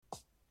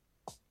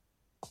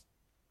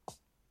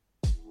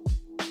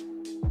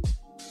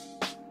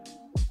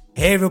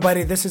Hey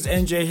everybody, this is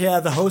NJ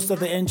here, the host of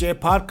the NJ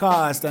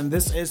podcast, and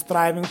this is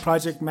Thriving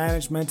Project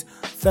Management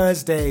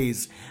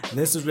Thursdays.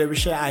 This is where we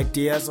share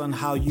ideas on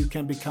how you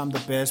can become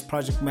the best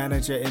project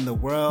manager in the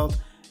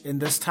world. In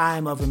this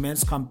time of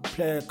immense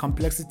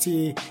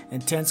complexity,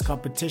 intense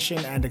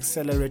competition, and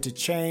accelerated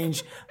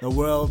change, the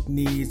world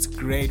needs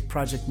great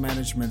project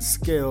management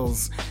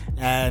skills.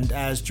 And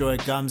as Joy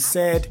Gum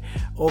said,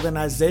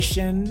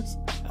 operations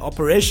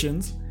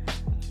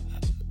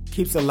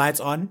keeps the lights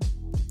on.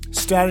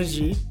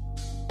 Strategy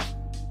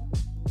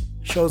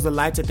shows the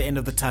light at the end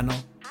of the tunnel.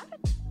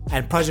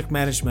 And project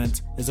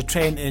management is a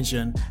train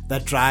engine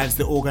that drives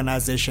the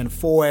organization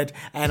forward.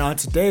 And on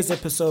today's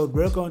episode,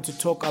 we're going to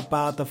talk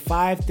about the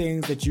 5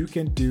 things that you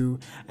can do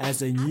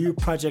as a new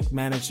project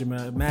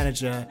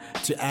manager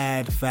to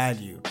add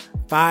value.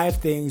 5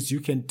 things you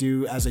can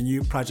do as a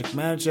new project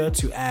manager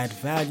to add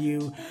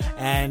value.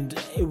 And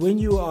when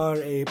you are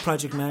a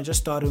project manager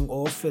starting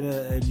off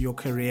in your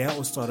career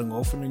or starting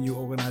off in a new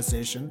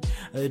organization,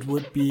 it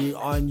would be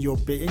in your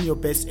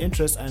best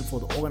interest and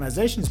for the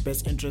organization's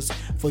best interest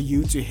for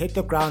you to hit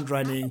the ground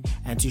running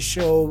and to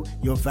show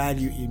your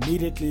value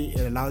immediately.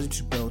 It allows you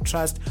to build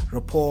trust,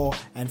 rapport,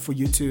 and for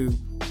you to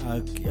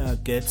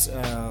get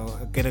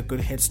a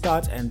good head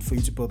start, and for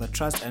you to build that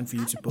trust, and for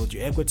you to build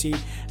your equity.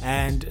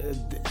 And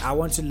I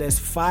want to list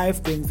 5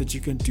 things that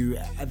you can do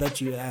that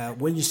you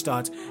when you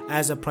start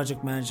as a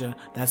project manager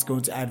that's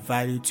going to add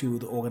value to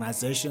the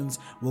organizations.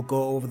 We'll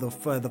go over the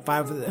 5.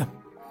 The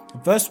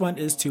first one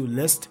is to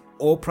list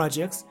all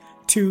projects.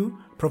 2,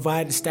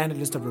 provide a standard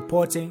list of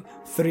reporting.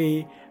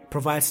 3,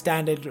 provide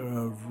standard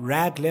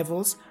RAG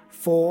levels.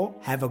 4,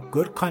 have a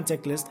good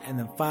contact list. And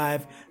then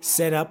 5,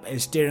 set up a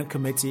steering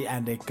committee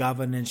and a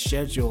governance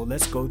schedule.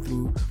 Let's go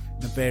through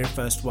the very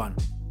first one.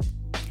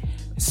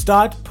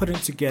 Start putting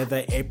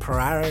together a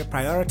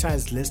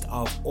prioritized list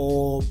of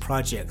all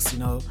projects.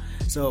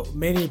 So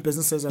many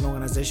businesses and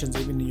organizations,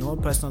 even in your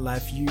own personal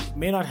life, you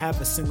may not have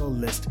a single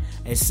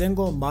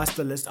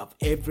master list of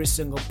every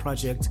single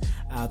project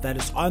that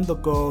is on the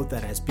go,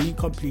 that has been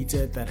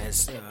completed,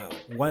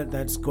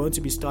 that's going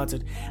to be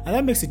started. And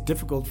that makes it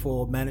difficult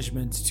for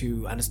management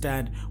to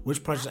understand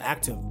which projects are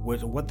active,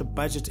 what the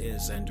budget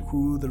is, and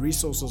who the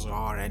resources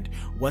are, and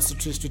what's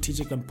the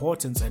strategic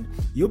importance. And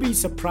you'll be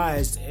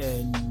surprised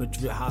in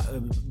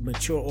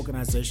mature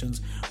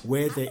organizations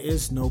where there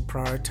is no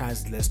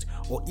prioritized list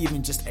or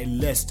even just a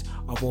list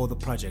of all the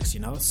projects.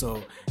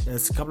 So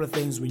there's a couple of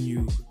things when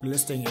you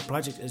listing a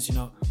project is,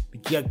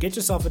 get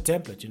yourself a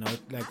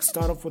template. Like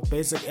start off with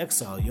basic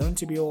Excel. You don't need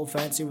to be all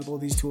fancy with all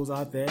these tools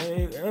out there.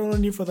 I don't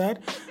need for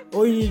that.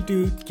 All you need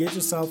to do, get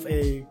yourself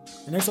an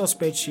Excel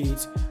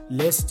spreadsheet,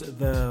 list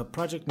the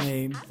project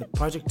name, the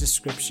project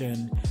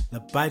description, the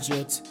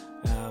budget,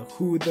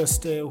 who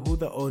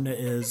the owner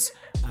is,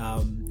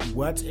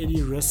 what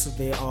any risks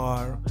there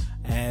are,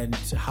 and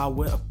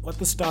what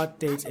the start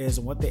date is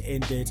and what the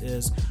end date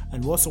is,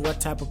 and also what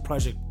type of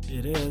project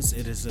it is.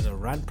 Is it a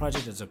run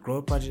project? Is it a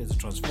grow project? Is it a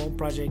transform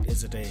project?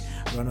 Is it a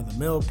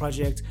run-of-the-mill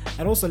project?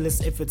 And also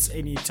list if it's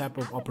any type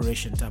of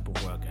operation type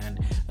of work. And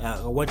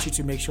I want you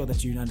to make sure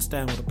that you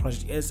understand what a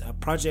project is. A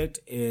project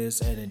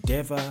is an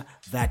endeavor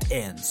that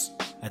ends.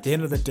 At the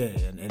end of the day,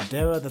 an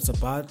endeavor that's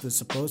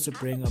supposed to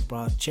bring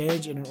about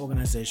change in an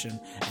organization,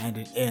 and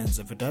it ends.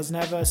 If it doesn't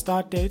have a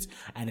start date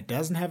and it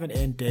doesn't have an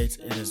end date,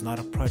 it is not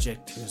a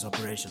project, it is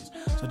operations.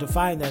 So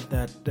define that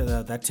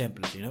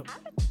template,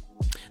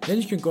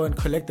 Then you can go and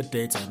collect the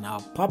data. Now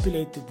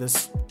populate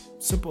this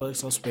simple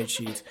Excel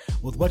spreadsheet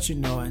with what you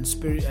know, and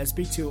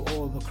speak to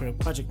all the correct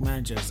project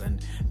managers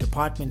and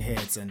department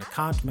heads and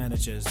account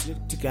managers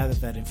to gather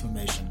that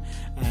information.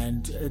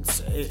 And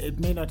it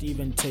may not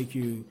even take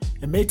you,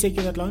 it may take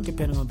you that long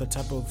depending on the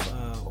type of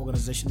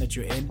organization that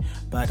you're in,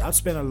 but I've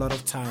spent a lot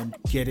of time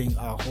getting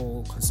a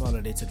whole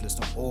consolidated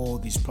list of all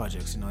these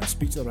projects, and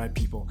speak to the right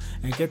people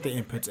and get the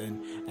input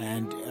in,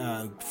 and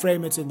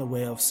frame it in the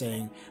way of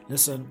saying,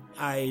 listen,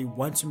 I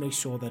want to make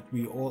sure that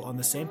we're all on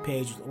the same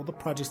page with all the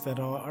projects that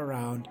are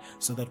around,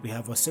 so that we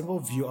have a single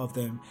view of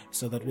them,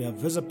 so that we have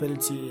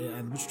visibility,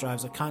 and which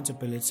drives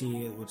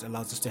accountability, which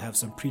allows us to have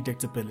some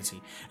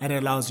predictability, and it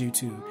allows you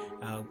to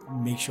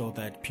make sure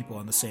that people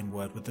are on the same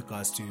word with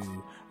regards to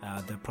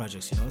the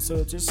projects.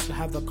 So just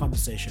have the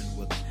conversation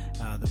with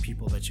the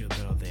people that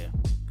are there.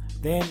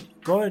 Then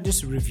go and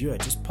just review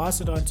it. Just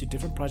pass it on to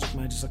different project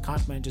managers,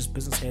 account managers,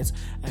 business heads,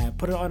 and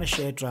put it on a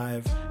shared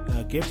drive.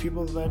 Give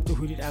people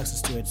who need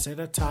access to it. Set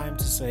a time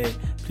to say,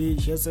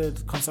 please, here's a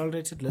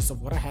consolidated list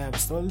of what I have.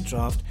 It's still in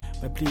draft,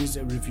 but please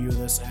review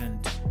this,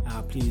 and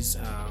please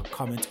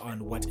comment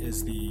on what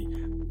is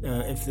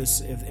if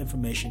the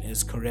information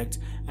is correct,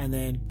 and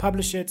then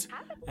publish it.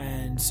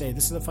 And say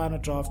this is the final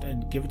draft,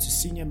 and give it to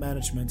senior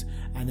management,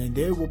 and then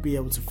they will be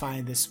able to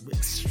find this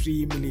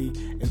extremely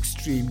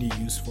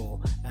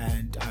useful,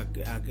 and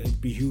it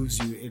behooves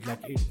you.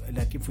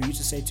 For you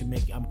to say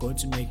I'm going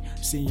to make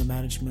senior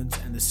management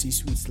and the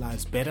C-suite's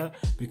lives better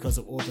because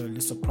of all the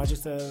list of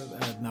projects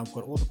that now I've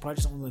got all the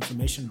projects, all the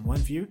information in one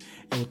view.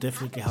 It will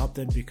definitely help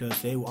them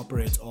because they will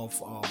operate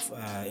off of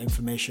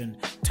information,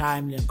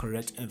 timely and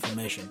correct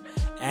information.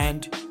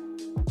 And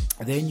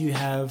Then you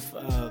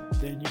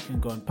can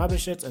go and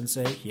publish it and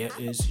say, here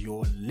is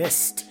your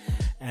list.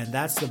 And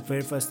that's the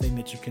very first thing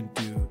that you can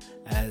do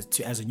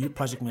as a new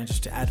project manager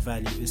to add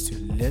value, is to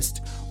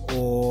list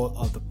all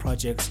of the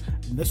projects,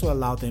 and this will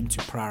allow them to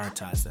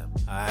prioritize them.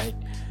 All right.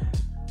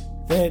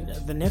 Then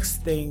the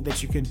next thing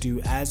that you can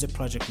do as a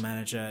project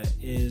manager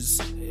is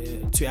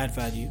to add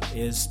value,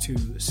 is to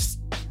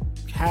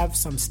have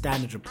some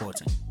standard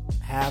reporting.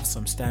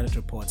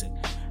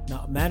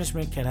 Now,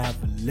 management can have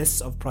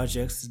lists of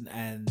projects,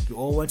 and we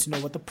all want to know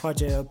what the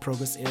project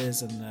progress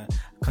is in a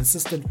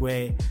consistent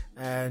way.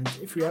 And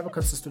if you have a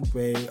consistent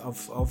way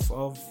of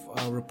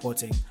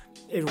reporting,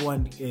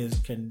 everyone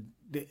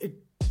it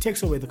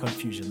takes away the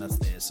confusion that's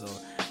there. So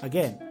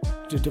again,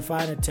 to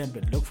define a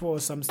template, look for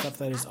some stuff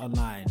that is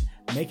online.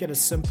 Make it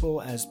as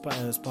simple as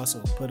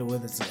possible. Put it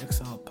whether it's an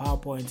Excel,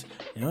 PowerPoint.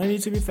 You don't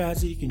need to be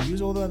fancy. You can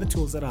use all the other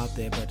tools that are out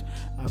there. But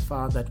I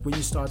found that when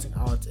you're starting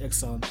out,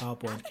 Excel and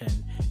PowerPoint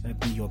can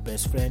be your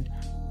best friend.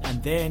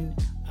 And then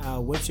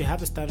once you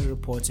have a standard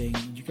reporting,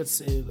 you can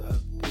say,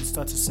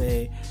 start to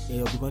say,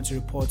 we're going to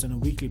report on a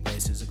weekly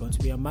basis, we're going to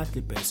be a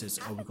monthly basis,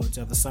 or we're going to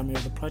have the summary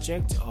of the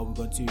project, or we're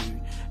going to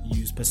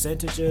use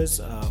percentages,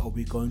 or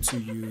we're going to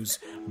use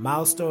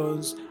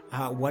milestones.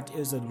 What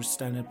is a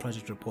standard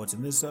project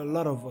reporting? There's a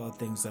lot of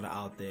things that are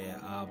out there,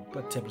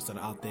 but templates that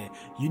are out there.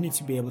 You need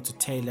to be able to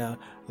tailor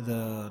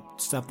the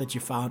stuff that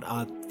you find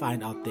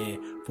out there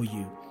for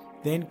you.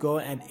 Then go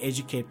and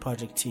educate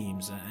project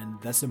teams,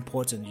 and that's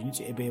important. You need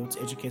to be able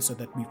to educate so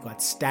that we've got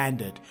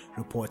standard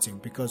reporting,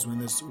 because when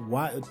there's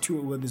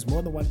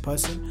more than one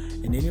person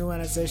in any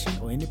organization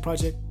or any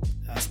project,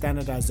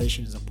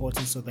 standardization is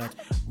important so that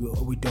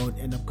we don't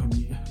end up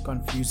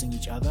confusing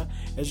each other.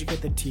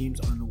 Educate the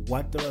teams on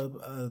what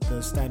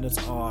the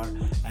standards are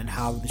and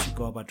how they should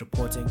go about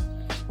reporting.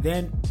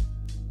 Then,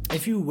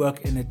 if you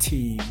work in a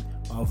team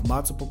of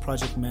multiple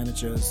project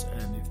managers,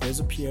 and if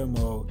there's a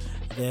PMO,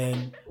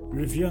 then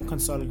review and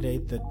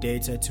consolidate the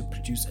data to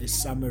produce a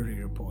summary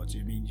report.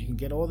 I mean, you can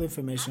get all the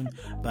information,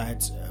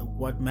 but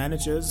what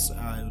managers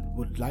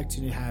would like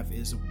to have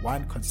is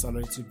one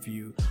consolidated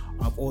view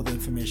of all the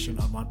information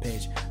on one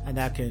page, and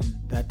that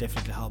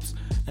definitely helps.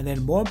 And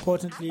then more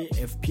importantly,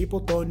 if people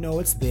don't know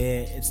it's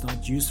there, it's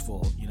not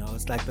useful.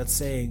 It's like that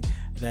saying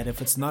that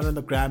if it's not on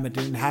the gram, it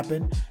didn't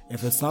happen.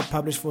 If it's not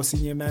published for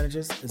senior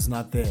managers, it's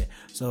not there.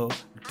 So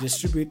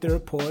distribute the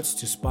reports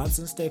to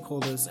sponsors and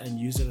stakeholders and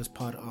use it as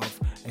part of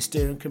a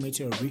steering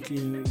committee or a weekly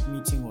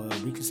meeting or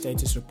a weekly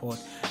status report,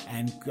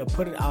 and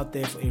put it out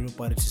there for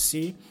everybody to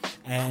see.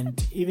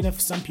 And even if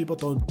some people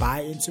don't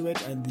buy into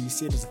it and you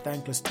see it as a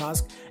thankless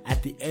task,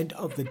 at the end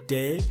of the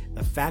day,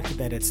 the fact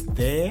that it's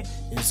there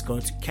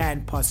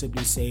can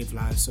possibly save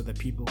lives, so that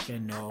people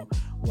can know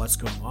what's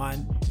going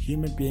on.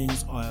 Human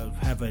beings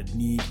have a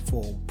need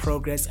for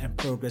progress, and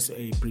progress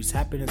breeds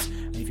happiness.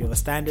 And if you have a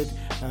standard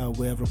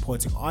way of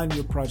reporting on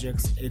your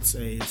projects, it's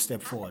a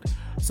step forward.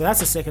 So that's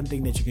the second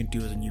thing that you can do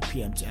as a new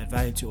PM to add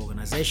value to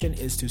organization,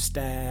 is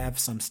to have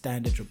some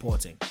standard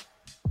reporting.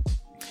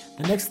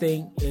 The next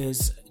thing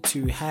is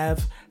to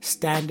have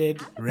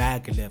standard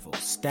RAG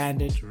levels.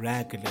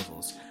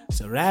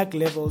 So RAG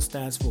level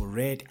stands for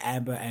red,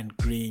 amber, and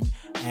green.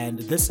 And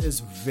this is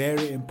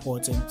very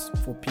important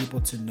for people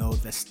to know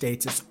the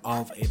status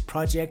of a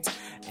project,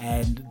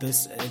 and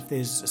this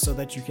is so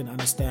that you can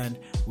understand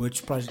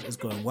which project is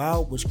going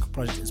well, which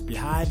project is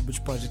behind,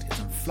 which project is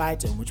in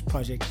flight, and which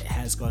project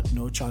has got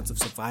no chance of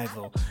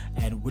survival,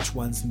 and which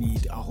ones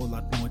need a whole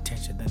lot more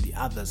attention than the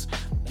others.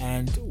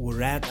 And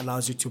RAG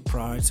allows you to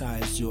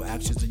prioritize your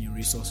actions and your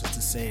resources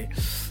to say,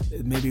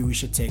 maybe we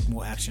should take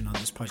more action on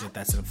this project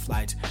that's in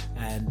flight.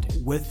 And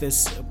with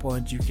this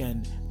point, you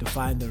can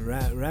define the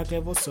RAG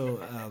level.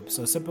 So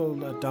a simple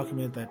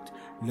document that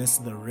lists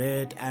the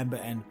red, amber,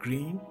 and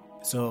green.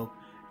 So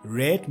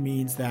red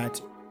means that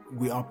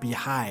we are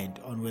behind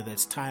on whether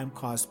it's time,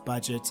 cost,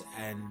 budget,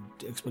 and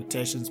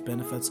expectations,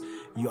 benefits.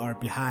 You are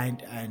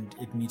behind and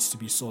it needs to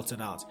be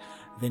sorted out.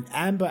 Then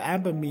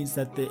amber means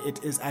that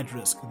it is at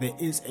risk. There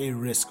is a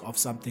risk of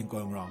something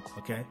going wrong.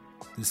 Okay,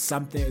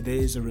 there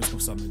is a risk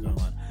of something going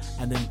on.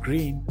 And then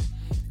green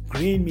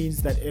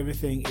means that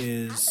everything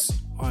is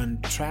on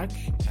track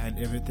and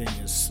everything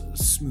is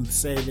smooth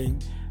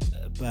sailing,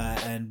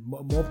 and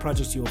more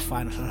projects you will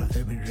find a lot of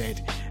them in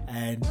red.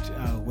 And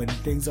when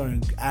things are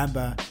in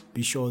amber,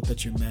 be sure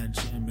that you're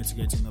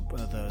mitigating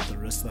the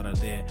risks that are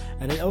there.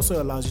 And it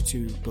also allows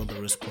you to build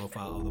a risk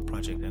profile of the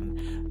project.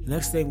 And the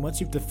next thing, once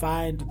you've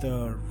defined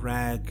the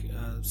RAG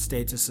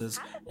statuses,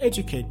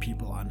 educate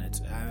people on it.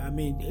 I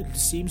mean, it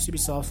seems to be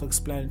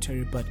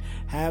self-explanatory, but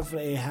have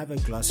a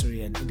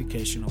glossary and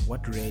indication of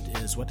what red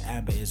is, what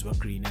amber is, what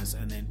green is,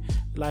 and then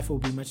life will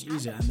be much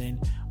easier. And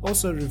then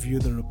also review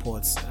the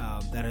reports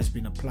that has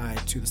been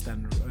applied to the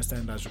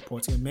standardized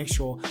reporting, and make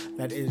sure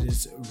that it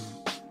is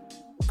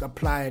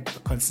applied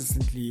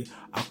consistently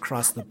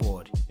across the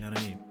board. You know what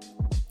I mean?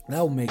 That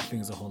will make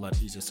things a whole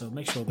lot easier. So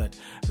make sure that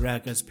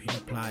RAG has been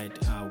applied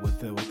with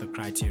the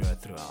criteria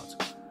throughout.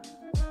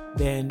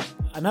 Then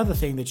another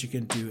thing that you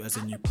can do as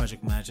a new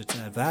project manager to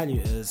add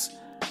value is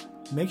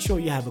make sure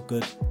you have a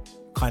good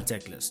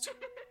contact list.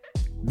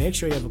 Make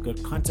sure you have a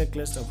good contact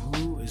list of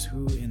who is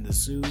who in the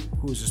zoo,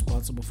 who is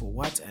responsible for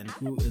what, and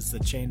who is the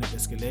chain of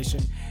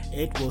escalation.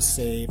 It will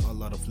save a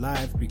lot of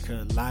lives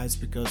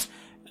because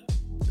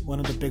one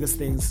of the biggest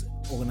things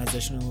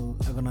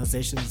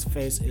organizations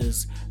face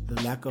is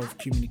the lack of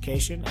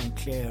communication and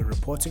clear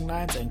reporting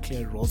lines and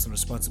clear roles and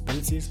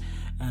responsibilities,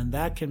 and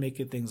that can make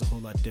things a whole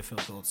lot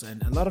difficult.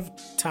 And a lot of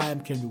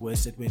time can be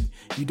wasted when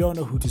you don't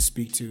know who to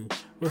speak to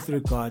with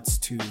regards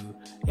to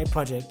a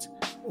project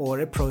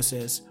or a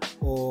process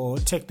or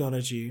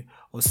technology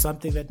or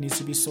something that needs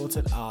to be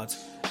sorted out.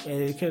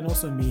 It can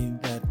also mean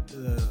that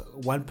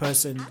one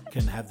person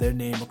can have their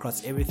name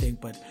across everything,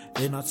 but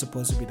they're not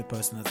supposed to be the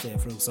person that's there.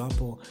 For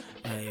example,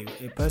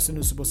 a person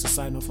who's supposed to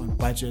sign off on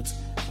budget,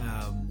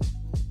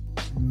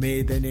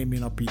 their name may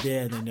not be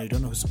there, and then you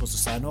don't know who's supposed to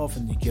sign off,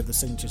 and you give the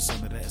signature to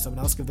someone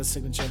else gives the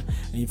signature,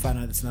 and you find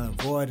out it's not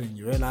a void, and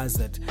you realize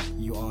that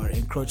you are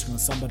encroaching on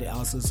somebody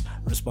else's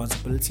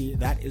responsibility.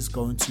 That is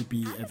going to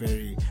be a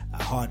very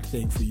hard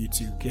thing for you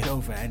to get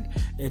over, and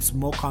it's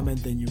more common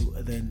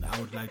than I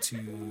would like to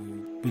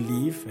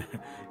believe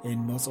in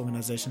most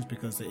organizations,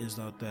 because there is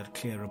not that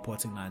clear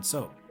reporting line.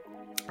 So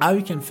how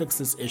you can fix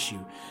this issue,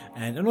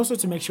 and also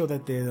to make sure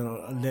that there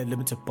are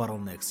limited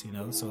bottlenecks,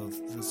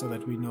 so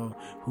that we know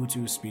who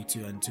to speak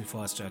to and to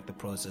fast track the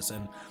process.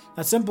 And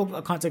a simple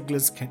contact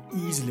list can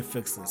easily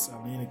fix this.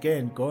 I mean,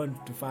 again, go and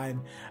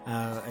define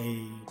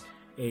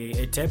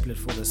a template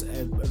for this,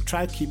 and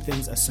try to keep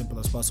things as simple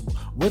as possible.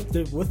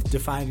 With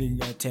defining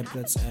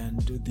templates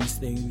and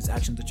these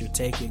actions that you're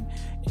taking,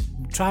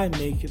 try and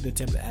make the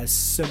template as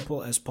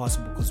simple as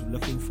possible, because we're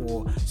looking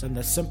for something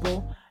that's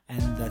simple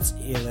and that's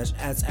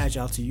as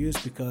agile to use,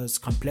 because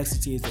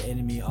complexity is the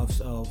enemy of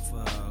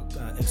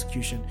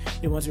execution.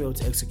 You want to be able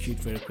to execute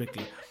very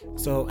quickly.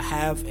 So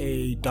have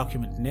a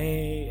document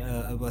name,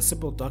 a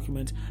simple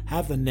document,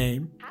 have the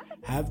name,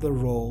 have the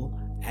role,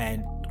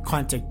 and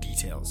contact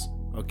details.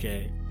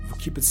 Okay,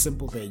 keep it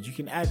simple there. You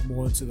can add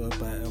more onto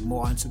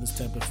this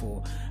template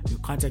for your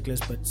contact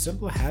list, but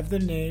simple. Have the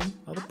name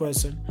of the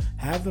person,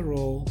 have the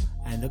role,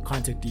 and the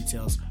contact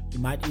details. You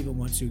might even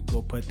want to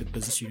go put the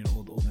business unit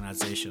or the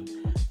organization.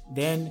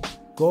 Then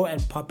go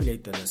and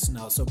populate the list.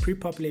 Now, so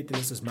pre-populate the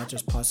list as much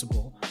as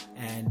possible,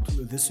 and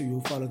this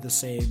you'll follow the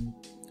same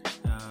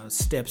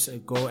steps.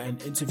 Go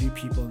and interview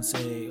people and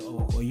say,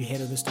 are you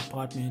head of this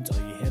department?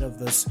 Are you head of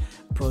this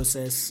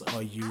process?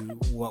 Are you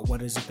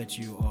what is it that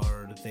you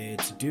are there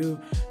to do?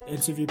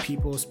 Interview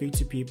people, speak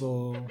to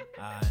people,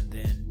 and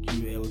then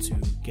you're able to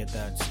get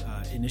that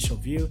initial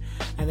view.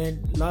 And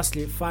then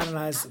lastly,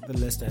 finalize the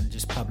list and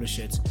just publish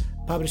it.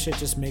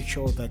 Just make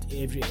sure that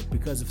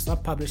because if it's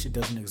not published, it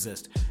doesn't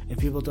exist. If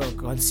people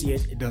can't see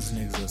it, it doesn't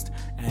exist.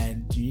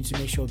 And you need to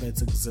make sure that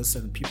it exists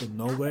and people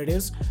know where it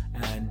is,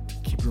 and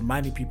keep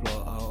reminding people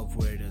of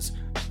where it is.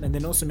 And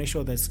then also make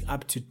sure that it's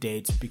up to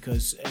date,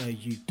 because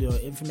the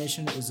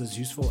information is as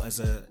useful as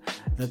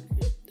the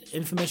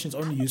information is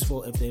only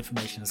useful if the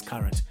information is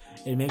current.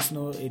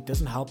 It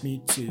doesn't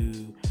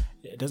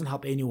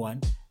help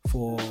anyone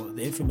for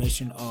the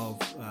information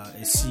of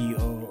a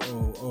CEO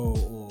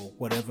or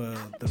whatever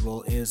the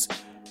role is,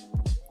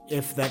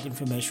 if that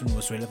information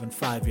was relevant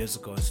 5 years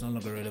ago. It's no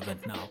longer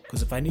relevant now,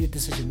 because if I need a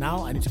decision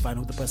now, I need to find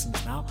who the person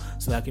is now,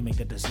 so that I can make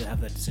that decision,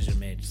 have that decision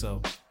made.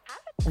 So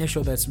make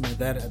sure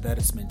that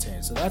it's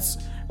maintained. So that's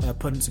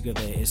putting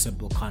together a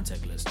simple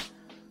contact list.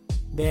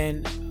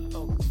 Then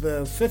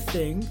the fifth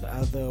thing, one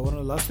of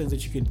the last things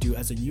that you can do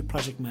as a new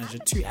project manager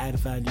to add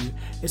value,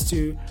 is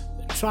to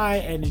try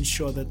and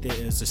ensure that there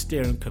is a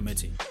steering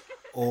committee,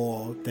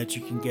 or that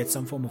you can get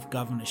some form of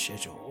governance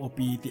schedule, or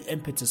be the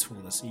impetus for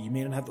this. You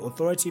may not have the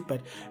authority,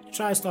 but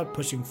try to start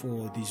pushing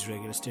for these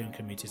regular steering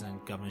committees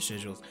and governance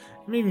schedules.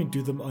 Maybe even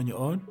do them on your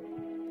own,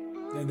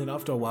 and then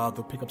after a while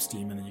they'll pick up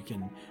steam, and then you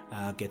can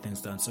get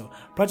things done. So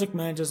project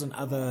managers and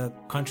other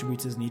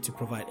contributors need to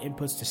provide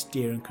inputs to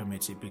steering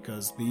committee,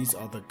 because these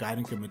are the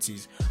guiding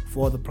committees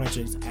for the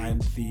projects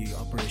and the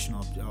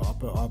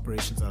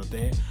operations out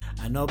there.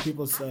 I know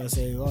people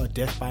say,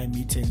 death by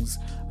meetings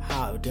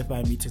and death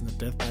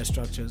by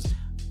structures.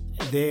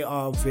 They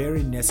are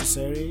very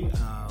necessary.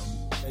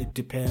 It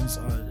depends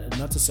on,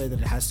 not to say that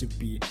it has to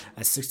be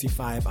a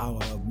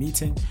 65-hour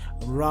meeting,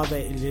 rather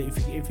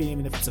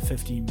even if it's a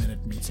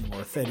 15-minute meeting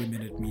or a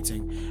 30-minute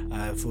meeting,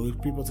 for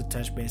people to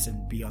touch base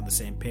and be on the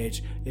same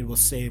page, it will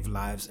save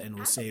lives and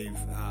will save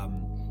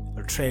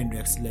train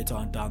wrecks later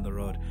on down the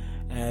road.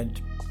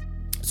 And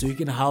so you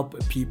can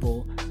help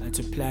people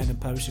to plan and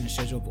publish a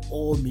schedule of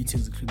all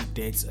meetings, including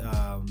dates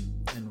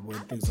and when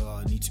things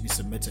need to be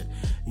submitted.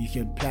 You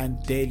can plan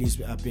dailies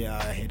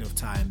ahead of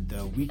time,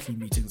 the weekly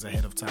meetings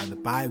ahead of time, the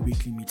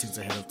bi-weekly meetings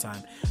ahead of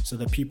time, so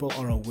that people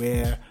are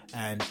aware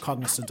and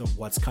cognizant of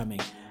what's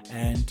coming.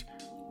 And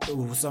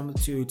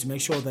to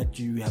make sure that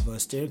you have a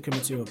steering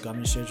committee or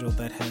governance schedule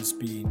that has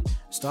been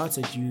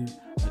started, you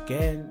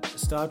again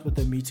start with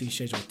the meeting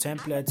schedule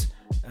template.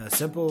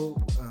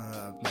 Simple,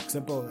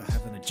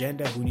 have an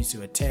agenda, who needs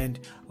to attend,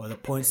 or the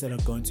points that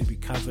are going to be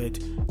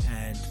covered,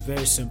 and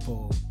very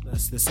simple.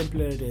 The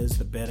simpler it is,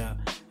 the better.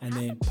 and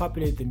then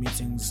populate the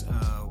meetings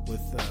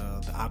with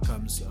the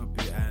outcomes,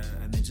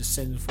 and then just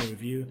send it for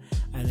review,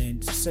 and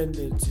then send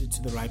it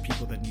to the right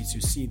people that need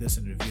to see this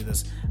and review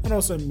this, and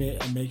also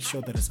make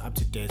sure that it's up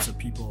to date so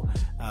people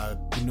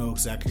know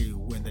exactly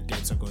when the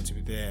dates are going to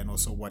be there and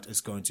also what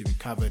is going to be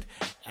covered.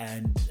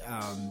 And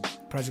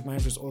project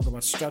management is all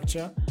about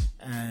structure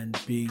and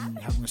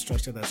having a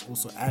structure that's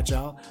also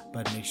agile,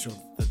 but make sure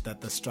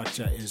that the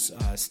structure is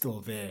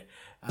still there.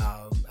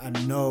 I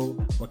know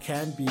what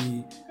can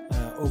be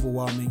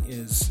overwhelming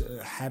is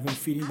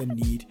feeling the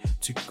need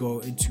to go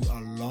into a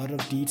lot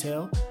of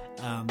detail.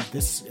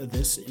 This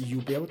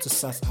you'll be able to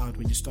suss out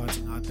when you're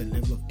starting out the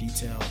level of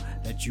detail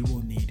that you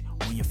will need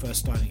when you're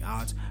first starting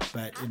out.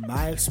 But in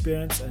my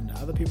experience and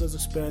other people's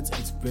experience,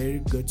 it's very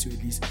good to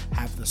at least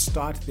have the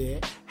start there,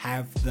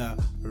 have the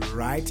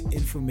right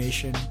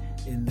information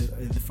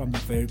from the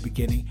very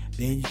beginning.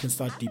 Then you can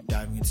start deep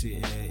diving into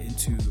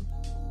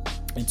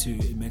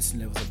immense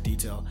levels of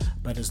detail.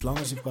 But as long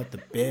as you've got the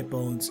bare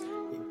bones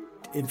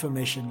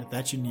information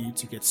that you need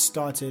to get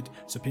started,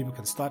 so people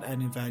can start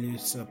adding value,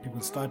 so people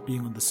can start being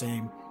on the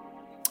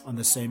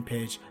same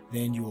page,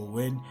 then you will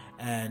win.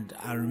 And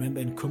I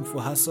remember in Kung Fu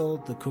Hustle,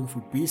 the Kung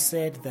Fu Beast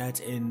said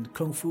that in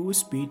Kung Fu,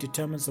 speed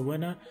determines the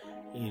winner.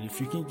 And if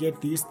you can get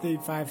these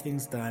 5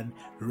 things done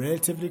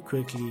relatively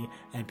quickly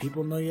and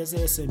people know you as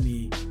an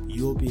SME,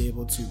 you'll be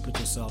able to put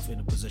yourself in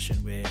a position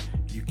where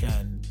you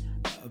can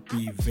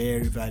be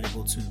very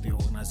valuable to the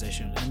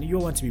organization, and you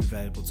want to be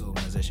valuable to the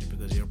organization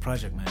because you're a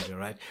project manager,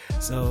 right?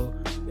 So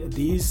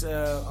these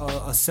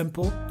are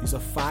simple. These are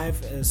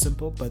 5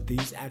 simple, but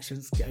these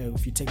actions,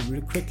 if you take them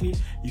really quickly,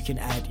 you can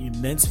add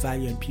immense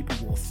value, and people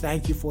will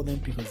thank you for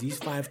them, because these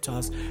 5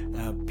 tasks,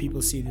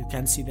 people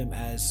can see them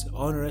as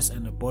onerous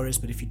and laborious,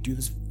 but if you do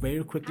this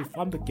very quickly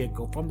from the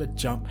get-go, from the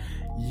jump,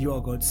 you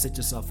are going to set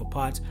yourself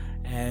apart.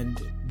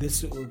 And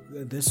this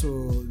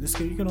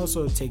you can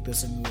also take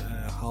this and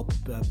help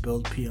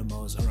build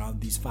PMOs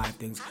around these 5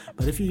 things.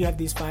 But if you have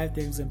these 5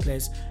 things in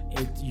place,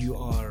 you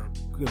are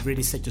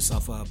really set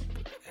yourself up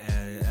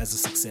as a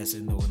success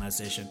in the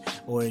organization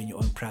or in your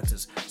own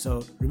practice.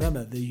 So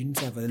remember that you need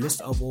to have a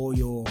list of all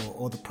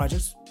the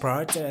projects,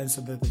 prioritize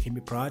so that they can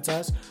be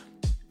prioritized.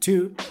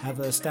 2, have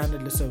a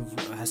standard list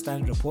of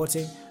standard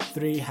reporting.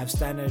 3, have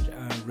standard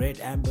red,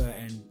 amber,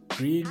 and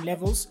green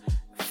levels.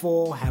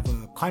 4, have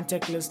a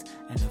contact list.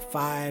 And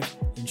 5,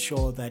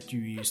 ensure that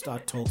you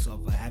start talks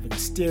of having a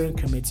steering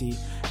committee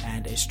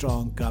and a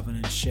strong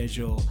governance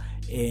schedule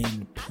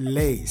in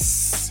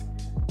place.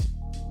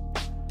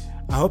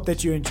 I hope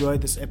that you enjoyed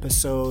this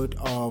episode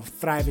of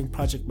Thriving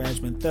Project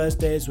Management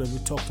Thursdays, where we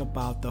talked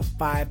about the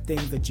 5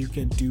 things that you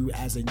can do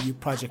as a new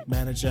project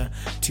manager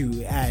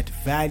to add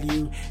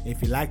value.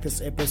 If you like this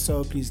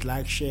episode, please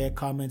like, share,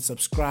 comment,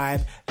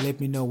 subscribe.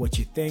 Let me know what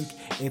you think.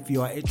 If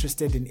you are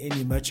interested in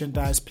any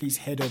merchandise, please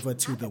head over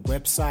to the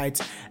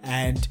website.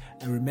 And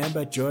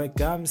remember, Joy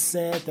Gum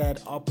said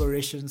that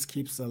operations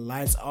keeps the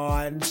lights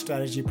on,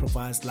 strategy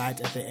provides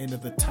light at the end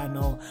of the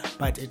tunnel,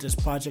 but it is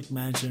project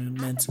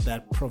management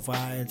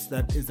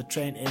that is the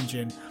train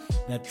engine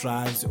that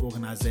drives the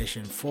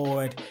organization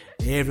forward.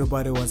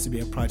 Everybody wants to be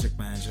a project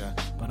manager,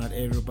 but not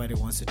everybody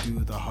wants to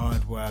do the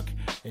hard work.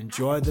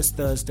 Enjoy this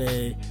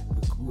Thursday.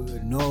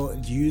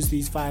 Use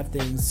these 5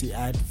 things to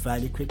add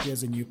value quickly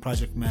as a new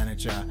project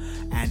manager,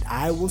 and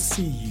I will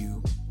see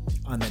you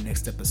on the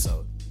next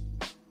episode.